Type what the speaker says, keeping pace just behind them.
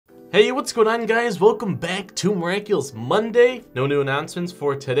Hey, what's going on, guys? Welcome back to Miraculous Monday. No new announcements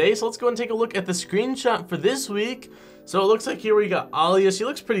for today, so let's go and take a look at the screenshot for this week. So it looks like here we got Alia. She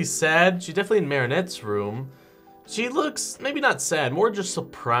looks pretty sad. She's definitely in Marinette's room. She looks maybe not sad, more just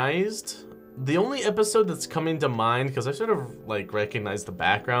surprised. The only episode that's coming to mind, because I sort of like recognize the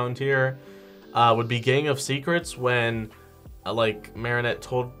background here, would be Gang of Secrets when like Marinette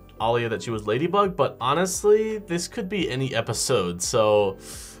told Alia that she was Ladybug, but honestly, this could be any episode, so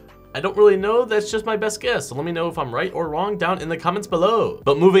I don't really know. That's just my best guess, so let me know if I'm right or wrong down in the comments below.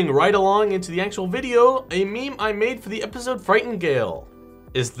 But moving right along into the actual video, a meme I made for the episode Frightingale.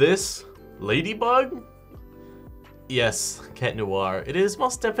 Is this Ladybug? Yes, Cat Noir. It is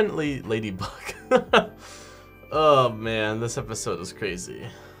most definitely Ladybug. Oh man, this episode is crazy.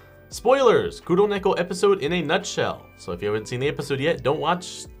 Spoilers! Kuroneko episode in a nutshell. So if you haven't seen the episode yet, don't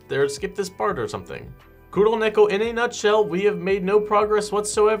watch or skip this part or something. Kuroneko in a nutshell, we have made no progress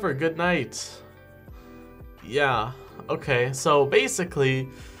whatsoever. Good night. Yeah, okay, so basically,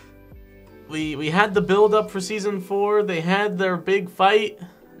 we had the build up for season 4, they had their big fight,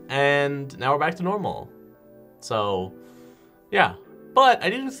 and now we're back to normal. So, yeah. But I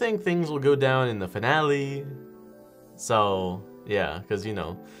do think things will go down in the finale. So, yeah, because, you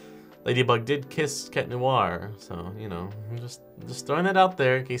know, Ladybug did kiss Cat Noir, so, you know, I'm just throwing that out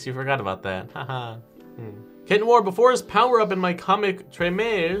there in case you forgot about that. Haha. Cat Noir, before his power-up in my comic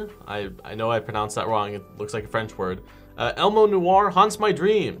Tremere, I know I pronounced that wrong, it looks like a French word, Elmo Noir haunts my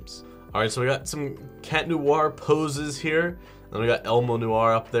dreams. Alright, so we got some Cat Noir poses here, then we got Elmo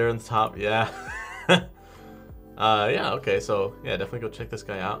Noir up there in the top, yeah. Yeah, okay, so, yeah, definitely go check this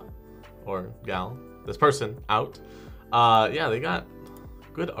guy out, or gal, this person out. Yeah, they got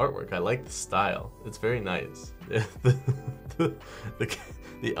good artwork, I like the style, it's very nice.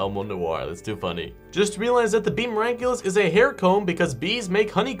 The Elmo Noir, that's too funny. Just realized that the Bee Miraculous is a hair comb because bees make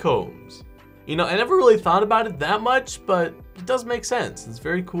honeycombs. You know, I never really thought about it that much, but it does make sense. It's a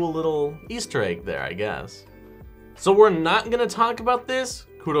very cool little Easter egg there, I guess. So we're not gonna talk about this.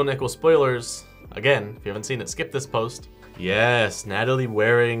 Kuroneko spoilers. Again, if you haven't seen it, skip this post. Yes, Natalie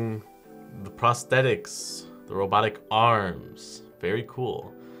wearing the prosthetics, the robotic arms. Very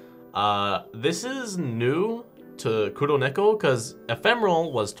cool. This is new to Kuroneko because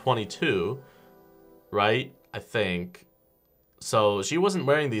Ephemeral was 22, right? I think. So she wasn't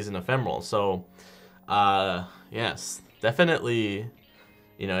wearing these in Ephemeral. So, yes, definitely,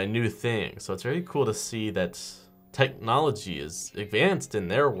 you know, a new thing. So it's very cool to see that technology is advanced in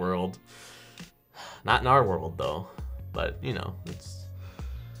their world. Not in our world though, but you know,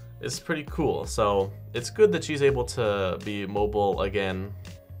 it's pretty cool. So it's good that she's able to be mobile again.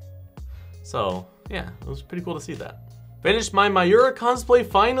 So yeah, it was pretty cool to see that. Finished my Mayura cosplay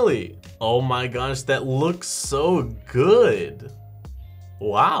finally. Oh my gosh, that looks so good.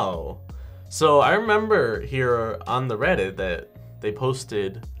 Wow. So I remember here on the Reddit that they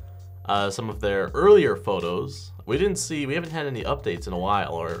posted some of their earlier photos. We haven't had any updates in a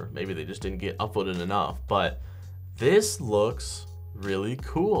while, or maybe they just didn't get upvoted enough, but this looks really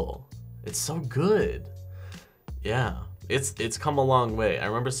cool. It's so good. Yeah. It's come a long way. I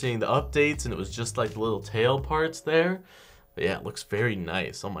remember seeing the updates and it was just like the little tail parts there. But yeah, it looks very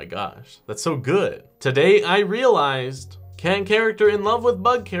nice. Oh my gosh, that's so good. Today I realized Cat character in love with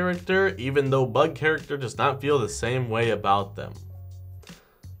Bug character, even though Bug character does not feel the same way about them.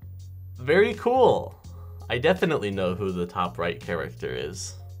 Very cool. I definitely know who the top right character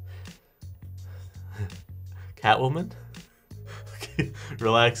is. Catwoman?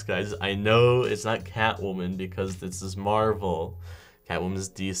 Relax, guys. I know it's not Catwoman because this is Marvel. Catwoman's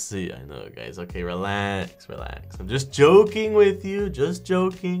DC. I know, guys. Okay, relax, relax. I'm just joking with you. Just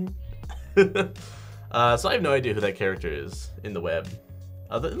joking. So I have no idea who that character is in the web.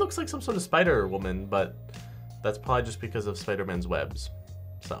 It looks like some sort of Spider-Woman, but that's probably just because of Spider-Man's webs.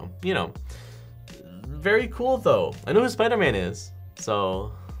 So, you know. Very cool, though. I know who Spider-Man is.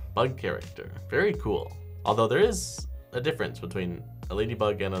 So, Bug character. Very cool. Although there is a difference between a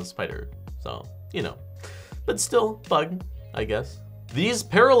ladybug and a spider, so, you know. But still, Bug, I guess. These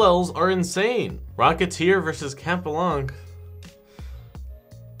parallels are insane. Rocketeer versus Cat Blanc.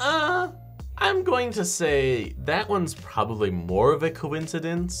 I'm going to say that one's probably more of a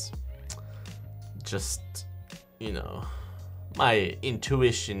coincidence. Just, you know, my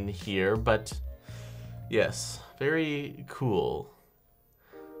intuition here, but yes, very cool.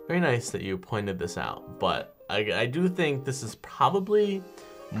 Very nice that you pointed this out, but I do think this is probably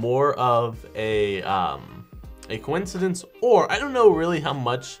more of a coincidence, or I don't know really how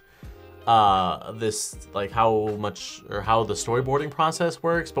much how the storyboarding process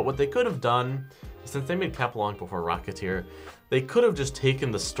works, but what they could have done, since they made Cat Blanc before Rocketeer, they could have just taken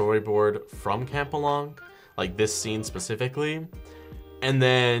the storyboard from Camp Along, like this scene specifically, and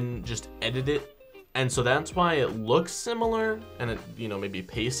then just edit it. And so that's why it looks similar, and it, you know, maybe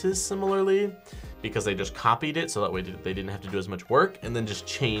paces similarly, because they just copied it, so that way they didn't have to do as much work, and then just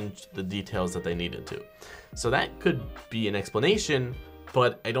changed the details that they needed to. So that could be an explanation,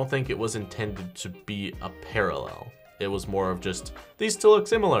 but I don't think it was intended to be a parallel. It was more of just, these two look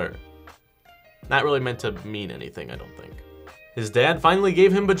similar. Not really meant to mean anything, I don't think. His dad finally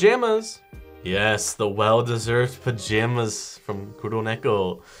gave him pajamas. Yes, the well-deserved pajamas from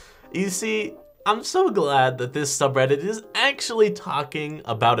Kuroneko. You see, I'm so glad that this subreddit is actually talking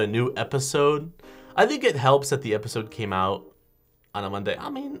about a new episode. I think it helps that the episode came out on a Monday. I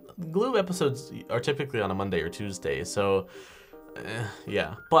mean, Glue episodes are typically on a Monday or Tuesday, so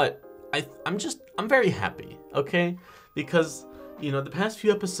yeah. But I'm very happy, okay? Because, you know, the past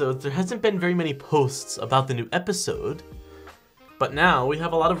few episodes, there hasn't been very many posts about the new episode, but now we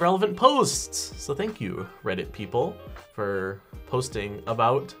have a lot of relevant posts. So thank you, Reddit people, for posting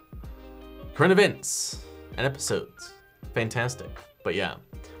about current events and episodes. Fantastic. But yeah,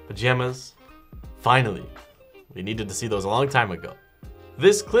 pajamas, finally. We needed to see those a long time ago.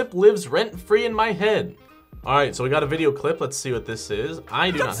 This clip lives rent-free in my head. All right, so we got a video clip. Let's see what this is.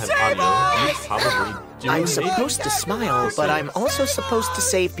 I do not have audio. You probably do. I'm supposed to smile, but I'm also supposed to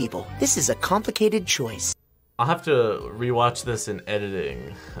save people. This is a complicated choice. I'll have to rewatch this in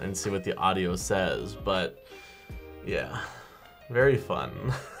editing and see what the audio says, but yeah, very fun.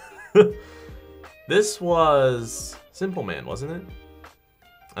 This was Simple Man, wasn't it?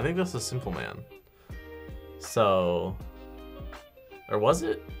 I think this was Simple Man. So, or was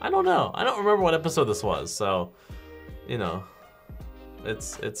it? I don't know. I don't remember what episode this was. So, you know,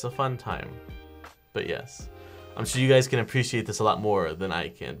 it's a fun time. But yes, I'm sure you guys can appreciate this a lot more than I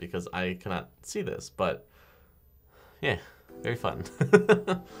can because I cannot see this. But yeah, very fun.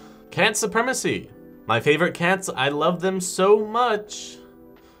 Cat supremacy. My favorite cats. I love them so much.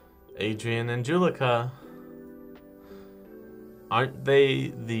 Adrien and Julika. Aren't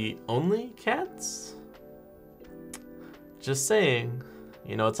they the only cats? Just saying.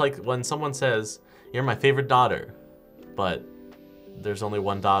 You know, it's like when someone says, you're my favorite daughter, but there's only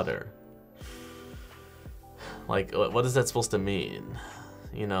one daughter. Like, what is that supposed to mean?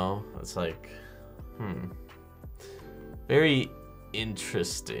 You know, it's like, very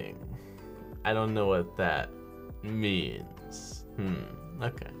interesting. I don't know what that means.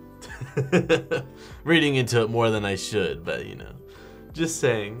 Okay. Reading into it more than I should, but you know, just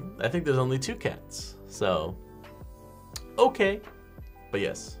saying. I think there's only 2 cats, so okay. But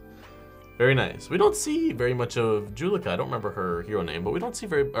yes, very nice. We don't see very much of Julika. I don't remember her hero name, but we don't see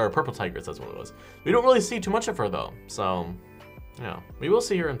or Purple Tigress, that's what it was. We don't really see too much of her though, so yeah. We will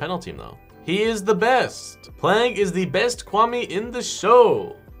see her in Penal Team though. He is the best. Plague is the best Kwame in the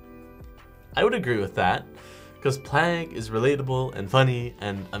show. I would agree with that, because Plague is relatable and funny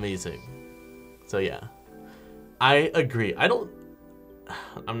and amazing. So yeah, I agree.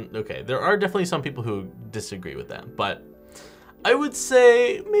 Okay, there are definitely some people who disagree with that, but I would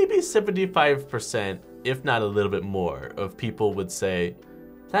say maybe 75%, if not a little bit more, of people would say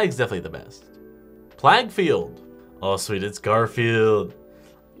Plague's definitely the best. Plaguefield. Oh sweet, it's Garfield.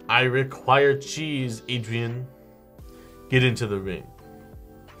 I require cheese, Adrien. Get into the ring.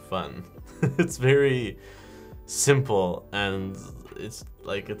 Fun. It's very simple, and it's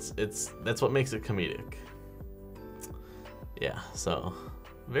like that's what makes it comedic. Yeah, so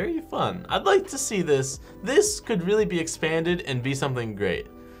very fun. I'd like to see this. This could really be expanded and be something great.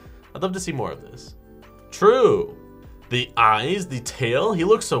 I'd love to see more of this. True. The eyes, the tail, he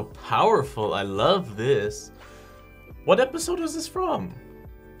looks so powerful. I love this. What episode is this from?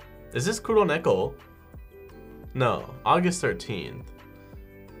 Is this Kuroneko? No, August 13th.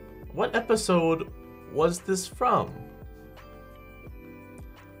 What episode was this from?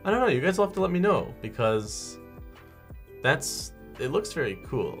 I don't know, you guys will have to let me know, because it looks very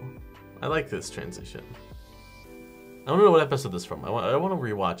cool. I like this transition. I don't know what episode this is from. I want to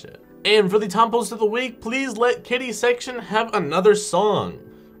rewatch it. And for the top post of the week, please let Kitty Section have another song.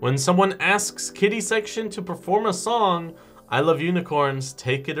 When someone asks Kitty Section to perform a song, I love unicorns,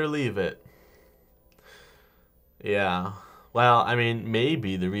 take it or leave it. Yeah. Well, I mean,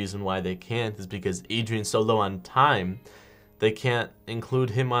 maybe the reason why they can't is because Adrien's so low on time, they can't include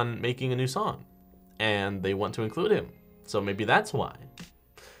him on making a new song. And they want to include him. So maybe that's why.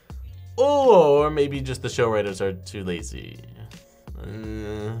 Or maybe just the show writers are too lazy.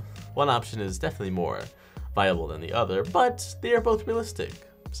 One option is definitely more viable than the other, but they are both realistic.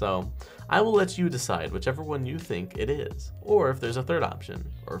 So I will let you decide whichever one you think it is. Or if there's a third option,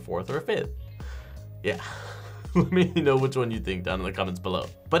 or a fourth, or a fifth. Yeah. Let me know which one you think down in the comments below.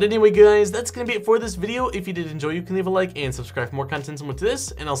 But anyway, guys, that's gonna be it for this video. If you did enjoy, you can leave a like and subscribe for more content similar to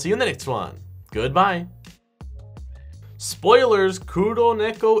this, and I'll see you in the next one. Goodbye. Spoilers, Kuro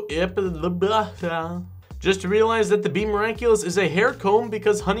Neko Ip. Just realize that the Bee Miraculous is a hair comb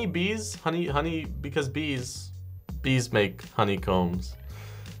because honeybees, because bees make honeycombs.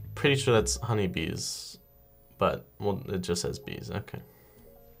 Pretty sure that's honeybees, but well, it just says bees, okay.